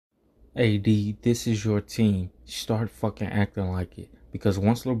AD, this is your team. Start fucking acting like it. Because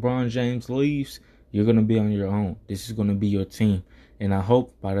once LeBron James leaves, you're going to be on your own. This is going to be your team. And I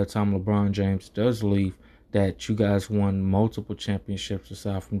hope by the time LeBron James does leave, that you guys won multiple championships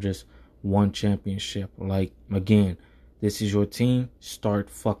aside from just one championship. Like, again, this is your team. Start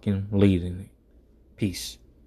fucking leading it. Peace.